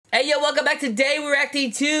Hey yo, welcome back. Today we're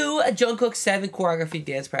reacting to a JungKook 7 choreography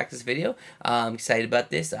dance practice video. I'm excited about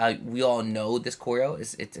this. We all know this choreo.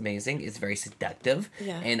 It's amazing. It's very seductive.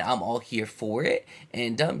 Yeah. And I'm all here for it.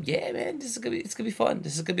 And yeah, man, it's gonna be fun.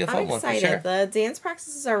 This is gonna be a fun one for sure. I'm excited. The dance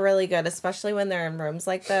practices are really good, especially when they're in rooms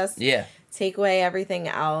like this. Yeah. Take away everything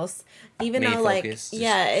else. Even main though, like, focus,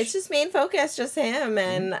 it's just main focus, just him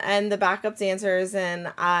and the backup dancers.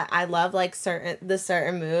 And I love, like,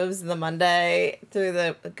 certain moves, the Monday through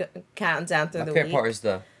the countdown through the week. My favorite part is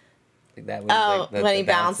the... That was, when he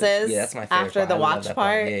bounces. Yeah, that's my favorite after the watch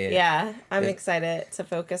part. Yeah, I'm excited to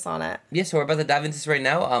focus on it. Yeah, so we're about to dive into this right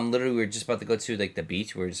now. Literally, we were just about to go to like the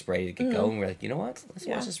beach. We are just ready to get going. We're like, you know what? Let's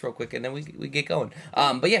watch this real quick, and then we get going.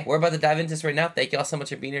 But yeah, we're about to dive into this right now. Thank you all so much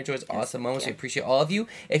for being here. Enjoy this awesome moments. We appreciate all of you.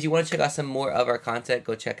 If you want to check out some more of our content,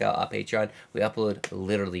 go check out our Patreon. We upload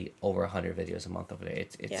literally over 100 videos a month over there.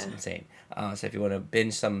 It's insane. So if you want to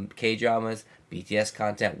binge some K-dramas, BTS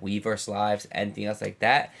content, Weverse lives, anything else like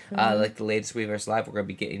that, like the latest Weverse live, we're gonna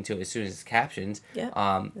be getting to it as soon as it's captioned.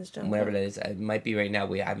 Whenever that is, it might be right now.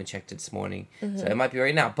 I haven't checked it this morning, so it might be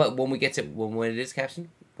right now. But when we get to when it is captioned,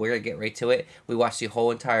 we're gonna get right to it. We watch the whole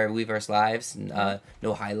entire Weverse lives,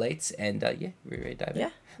 no highlights, and yeah, we're ready to dive in.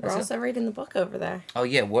 Yeah, we're also reading the book over there. Oh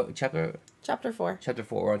yeah, what chapter? Chapter 4. Chapter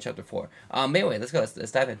 4. We're on chapter 4. Anyway, let's go.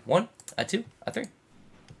 Let's dive in. 1, 2, 3.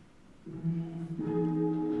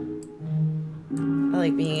 I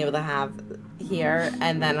like being able to have here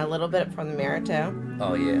and then a little bit from the mirror too.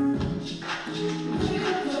 Oh yeah.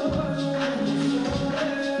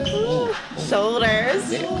 Ooh, shoulders.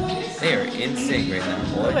 They are in sync right now,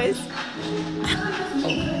 boy. Oh.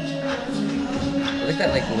 Look at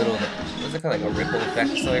that like little, what's it called, like a ripple effect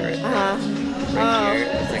right here.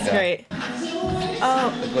 It's like great. Oh.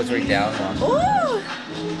 It goes right down. Ooh.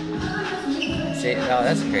 See? Oh,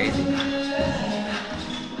 that's crazy.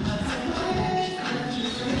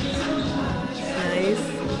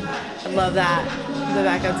 I love that. The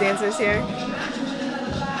backup dancers here.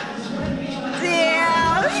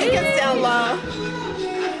 Damn! She gets down low.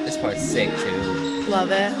 This part's sick too.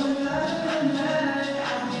 Love it.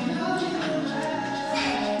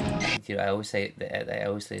 Dude, I always say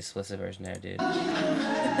the explicit version there, dude. It's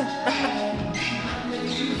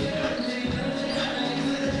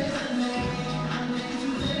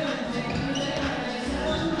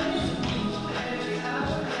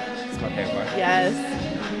my favorite part. Yes.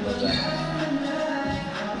 Love that.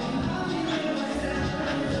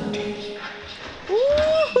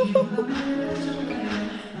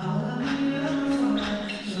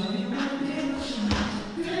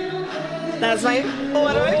 That's one of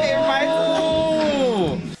my favorite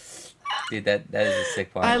parts. Dude, that is a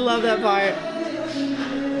sick part. I love that part.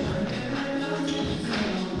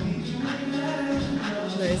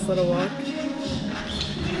 Nice little walk.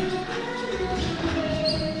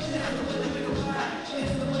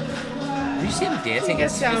 You see him dancing?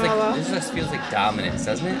 This feels like dominance,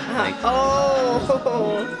 doesn't it? Like,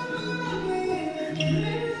 oh,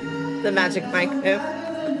 the magic mic move.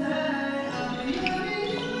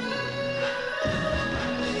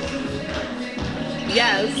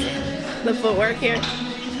 Yes, the footwork here.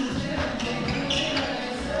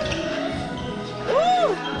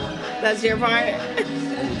 Woo! That's your part.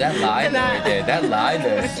 Ooh, that line right there. That line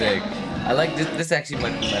there is sick. I like this. This actually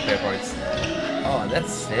might be my favorite parts. Oh,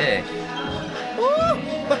 that's sick.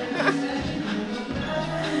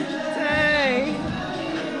 Dang.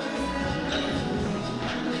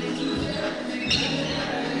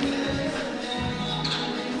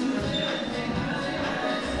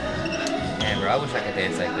 Man, bro, I wish I could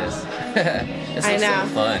dance like this. This I is know. so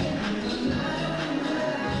fun.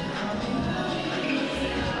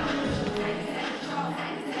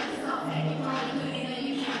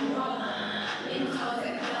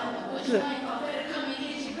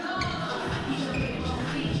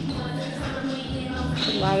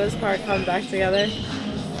 Latto's part come back together.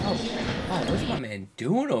 Oh, what's my man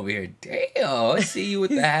doing over here? Damn, I see you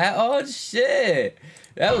with the hat. Oh, shit.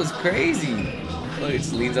 That was crazy. Look, it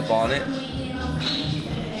just leans up on it.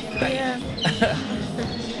 Yeah.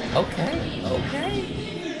 Okay.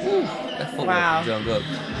 Woo, that footwork Wow. JungKook.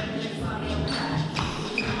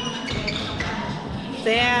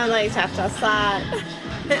 Damn, like cha-cha slide.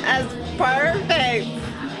 That's perfect.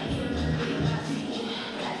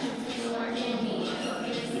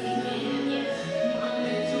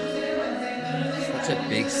 Such a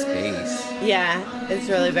big space. Yeah, it's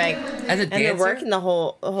really big. As a dancer, and they're working the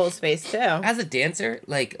whole space too. As a dancer,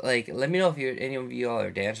 like let me know if any of you all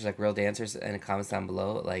are dancers, like real dancers, in the comments down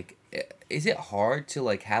below. Like, is it hard to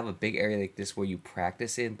like have a big area like this where you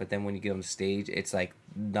practice in, but then when you get on stage, it's like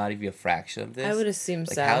not even a fraction of this? I would assume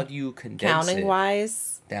like, so. How do you condense counting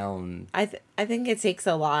wise down? I think it takes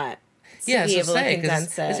a lot. Yeah, so say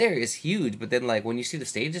because this area is huge, but then like when you see the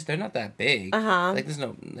stages, they're not that big. Like there's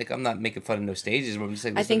no like I'm not making fun of no stages, but I'm just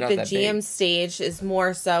like I think not the that GM big. stage is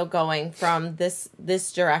more so going from this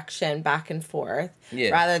direction back and forth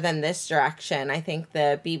rather than this direction. I think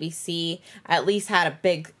the BBC at least had a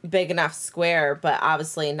big enough square, but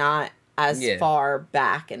obviously not as far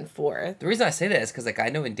back and forth. The reason I say that is because like I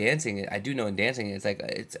know in dancing, it's like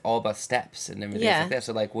it's all about steps and everything like that.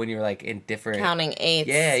 So like when you're like in different counting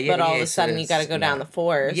eighths, but all of a sudden you got to go down the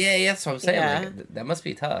fours. Yeah, that's what I'm saying. Yeah. Like, that must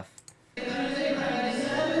be tough.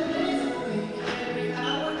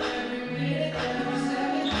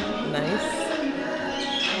 Nice.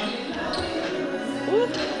 Ooh.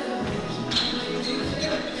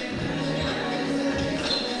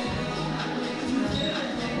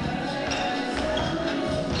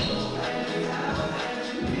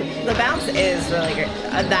 The bounce is really great.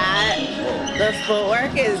 The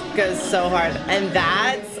footwork goes so hard, and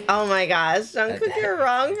that's oh my gosh, JungKook, you're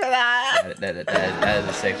wrong for that. That is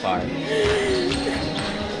a sick part.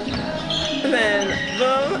 And then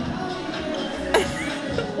boom,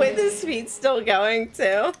 with his feet still going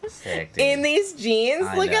too. Sick, dude. In these jeans,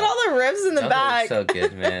 look at all the ribs in the back. So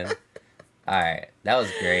good, man. All right, that was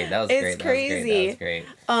great. It's crazy. That was great.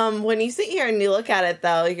 When you sit here and you look at it,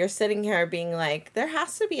 though, you're sitting here being like, there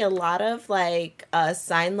has to be a lot of like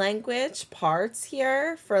sign language parts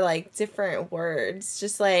here for like different words,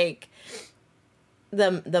 just like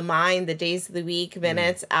the mind, the days of the week,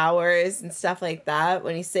 minutes, hours, and stuff like that.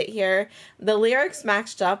 When you sit here, the lyrics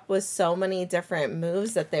matched up with so many different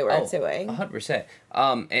moves that they were doing. 100%.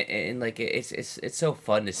 And like it's so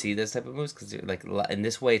fun to see those type of moves because like in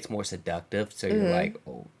this way it's more seductive. So you're like,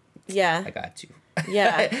 oh, yeah, I got you.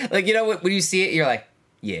 Yeah, like you know when you see it, you're like,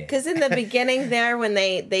 yeah. Because in the beginning there, when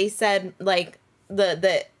they said like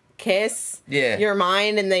the kiss your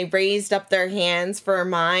mind and they raised up their hands for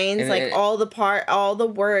minds, like all the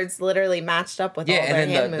words literally matched up with all their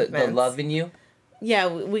hand movements. The love in you. Yeah,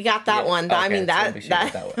 we got that one. Okay, I mean that I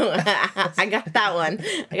got that one.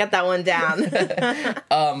 I got that one down.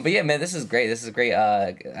 But yeah, man, this is great. This is great.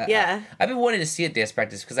 Yeah, I've been wanting to see a dance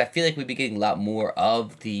practice because I feel like we'd be getting a lot more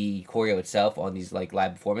of the choreo itself on these like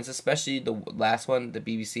live performances, especially the last one, the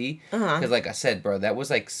BBC. Because like I said, bro, that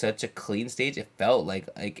was like such a clean stage. It felt like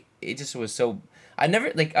it just was so. I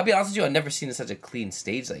never like. I'll be honest with you. I've never seen such a clean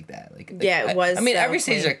stage like that. Like yeah, it was. I mean, so every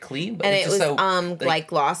clean. stage are clean, but and it's it just was so like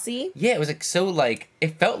glossy. Yeah, it was like so like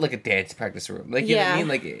it felt like a dance practice room. Like you know what I mean?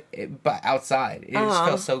 Like but outside, it just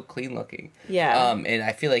felt so clean looking. Yeah. And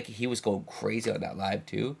I feel like he was going crazy on that live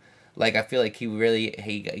too. Like I feel like he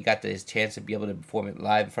got his chance to be able to perform it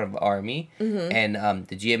live in front of Army, and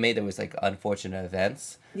the GMA there was like unfortunate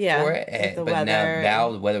events for it, but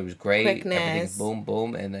now the weather was great, everything's boom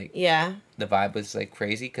boom, and like the vibe was like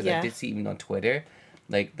crazy because I did see even on Twitter.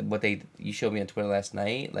 Like what you showed me on Twitter last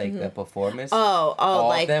night, like the performance. Oh,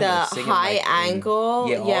 like the high angle,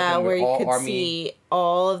 where you could see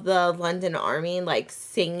all of the London Army like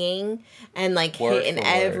singing and like hitting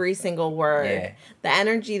every single word. Yeah. The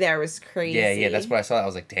energy there was crazy. Yeah, that's what I saw. I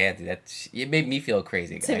was like, damn, dude, it made me feel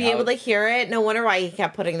crazy. To be able to hear it, no wonder why he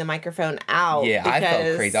kept putting the microphone out. Yeah, I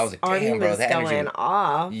felt crazy. I was like, damn, bro, that energy. Going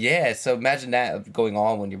off. Yeah, so imagine that going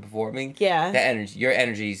on when you're performing. Yeah. That energy, your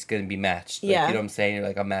energy is going to be matched. Like, you know what I'm saying? You're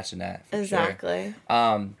like, I'm matching that. Exactly.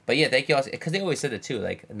 Sure. But yeah, thank you all. Because they always said it too.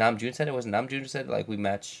 Like, Namjoon said it. Wasn't Namjoon said like, we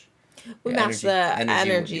match... We match the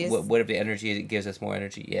energies. Whatever the energy it gives us more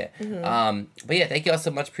energy, But yeah, thank you all so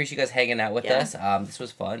much. Appreciate you guys hanging out with us. This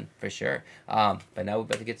was fun for sure. But now we're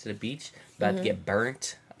about to get to the beach. About to get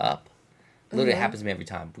burnt up. Literally, it happens to me every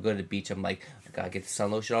time. We go to the beach. I'm like, I gotta get the sun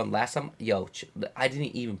lotion on. Last time, I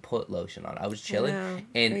didn't even put lotion on. I was chilling,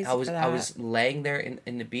 and I was laying there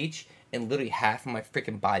in the beach, and literally half of my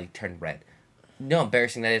freaking body turned red. You know how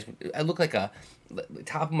embarrassing that is. I look like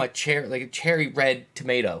top of my chair, like a cherry red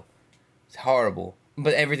tomato. It's horrible.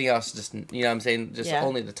 But everything else just, you know what I'm saying? Just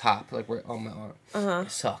only the top, like we're on my arm. It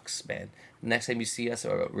sucks, man. Next time you see us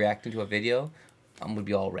or reacting to a video, I'm going to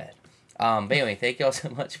be all red. But anyway, thank you all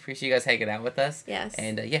so much. Appreciate you guys hanging out with us. Yes.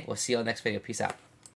 And we'll see you all next video. Peace out.